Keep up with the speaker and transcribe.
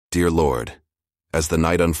Dear Lord, as the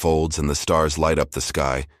night unfolds and the stars light up the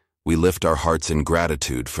sky, we lift our hearts in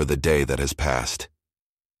gratitude for the day that has passed.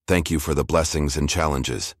 Thank you for the blessings and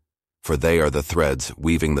challenges, for they are the threads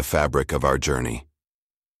weaving the fabric of our journey.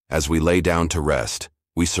 As we lay down to rest,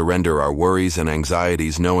 we surrender our worries and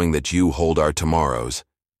anxieties knowing that you hold our tomorrows.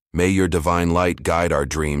 May your divine light guide our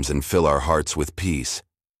dreams and fill our hearts with peace.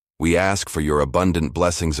 We ask for your abundant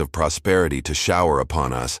blessings of prosperity to shower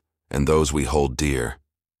upon us and those we hold dear.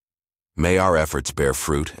 May our efforts bear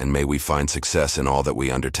fruit and may we find success in all that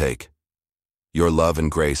we undertake. Your love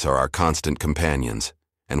and grace are our constant companions,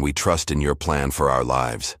 and we trust in your plan for our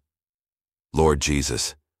lives. Lord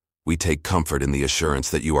Jesus, we take comfort in the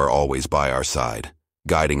assurance that you are always by our side,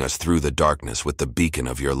 guiding us through the darkness with the beacon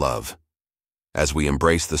of your love. As we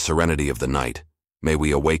embrace the serenity of the night, may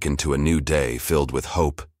we awaken to a new day filled with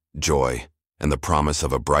hope, joy, and the promise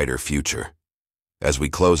of a brighter future. As we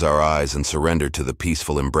close our eyes and surrender to the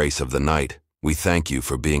peaceful embrace of the night, we thank you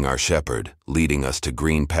for being our shepherd, leading us to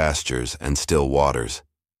green pastures and still waters.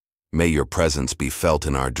 May your presence be felt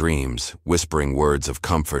in our dreams, whispering words of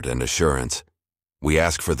comfort and assurance. We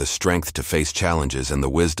ask for the strength to face challenges and the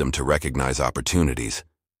wisdom to recognize opportunities.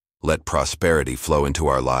 Let prosperity flow into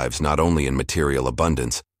our lives not only in material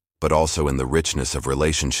abundance, but also in the richness of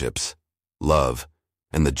relationships, love,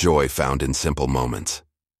 and the joy found in simple moments.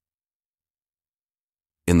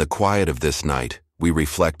 In the quiet of this night, we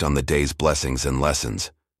reflect on the day's blessings and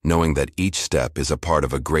lessons, knowing that each step is a part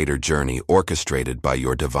of a greater journey orchestrated by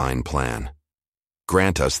your divine plan.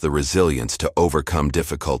 Grant us the resilience to overcome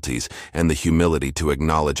difficulties and the humility to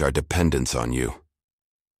acknowledge our dependence on you.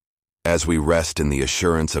 As we rest in the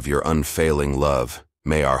assurance of your unfailing love,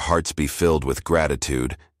 may our hearts be filled with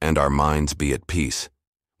gratitude and our minds be at peace.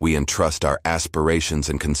 We entrust our aspirations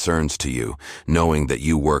and concerns to you, knowing that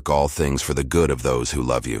you work all things for the good of those who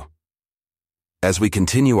love you. As we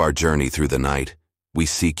continue our journey through the night, we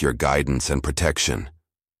seek your guidance and protection.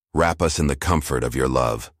 Wrap us in the comfort of your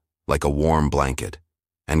love, like a warm blanket,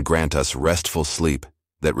 and grant us restful sleep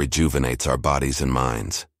that rejuvenates our bodies and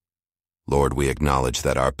minds. Lord, we acknowledge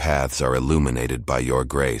that our paths are illuminated by your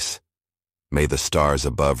grace. May the stars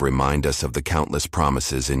above remind us of the countless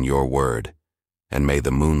promises in your word, and may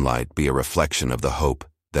the moonlight be a reflection of the hope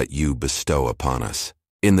that you bestow upon us.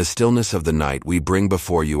 In the stillness of the night, we bring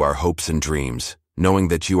before you our hopes and dreams, knowing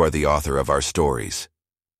that you are the author of our stories.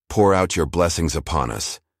 Pour out your blessings upon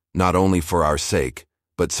us, not only for our sake,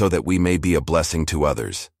 but so that we may be a blessing to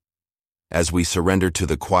others. As we surrender to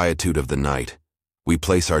the quietude of the night, we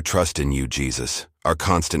place our trust in you, Jesus, our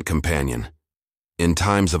constant companion. In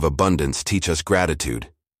times of abundance, teach us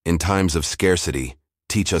gratitude. In times of scarcity,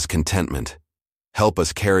 teach us contentment. Help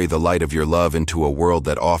us carry the light of your love into a world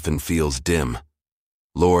that often feels dim.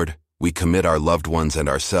 Lord, we commit our loved ones and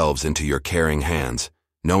ourselves into your caring hands,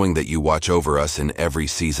 knowing that you watch over us in every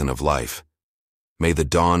season of life. May the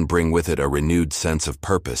dawn bring with it a renewed sense of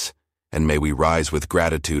purpose, and may we rise with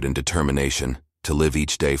gratitude and determination to live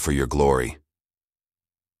each day for your glory.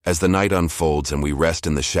 As the night unfolds and we rest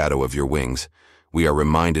in the shadow of your wings, we are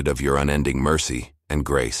reminded of your unending mercy and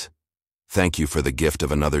grace. Thank you for the gift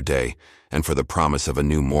of another day and for the promise of a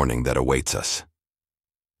new morning that awaits us.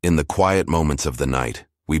 In the quiet moments of the night,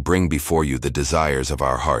 we bring before you the desires of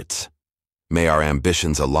our hearts. May our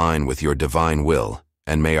ambitions align with your divine will,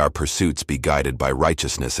 and may our pursuits be guided by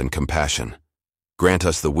righteousness and compassion. Grant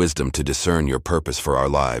us the wisdom to discern your purpose for our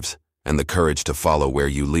lives, and the courage to follow where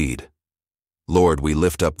you lead. Lord, we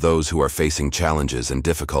lift up those who are facing challenges and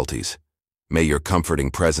difficulties. May your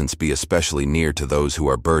comforting presence be especially near to those who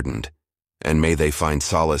are burdened, and may they find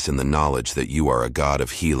solace in the knowledge that you are a God of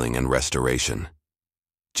healing and restoration.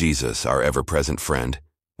 Jesus, our ever-present friend,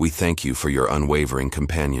 we thank you for your unwavering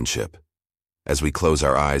companionship. As we close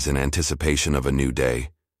our eyes in anticipation of a new day,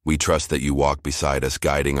 we trust that you walk beside us,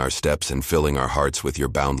 guiding our steps and filling our hearts with your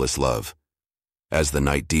boundless love. As the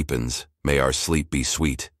night deepens, may our sleep be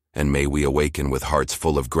sweet, and may we awaken with hearts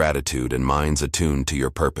full of gratitude and minds attuned to your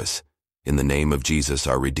purpose. In the name of Jesus,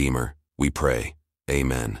 our Redeemer, we pray.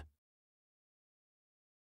 Amen.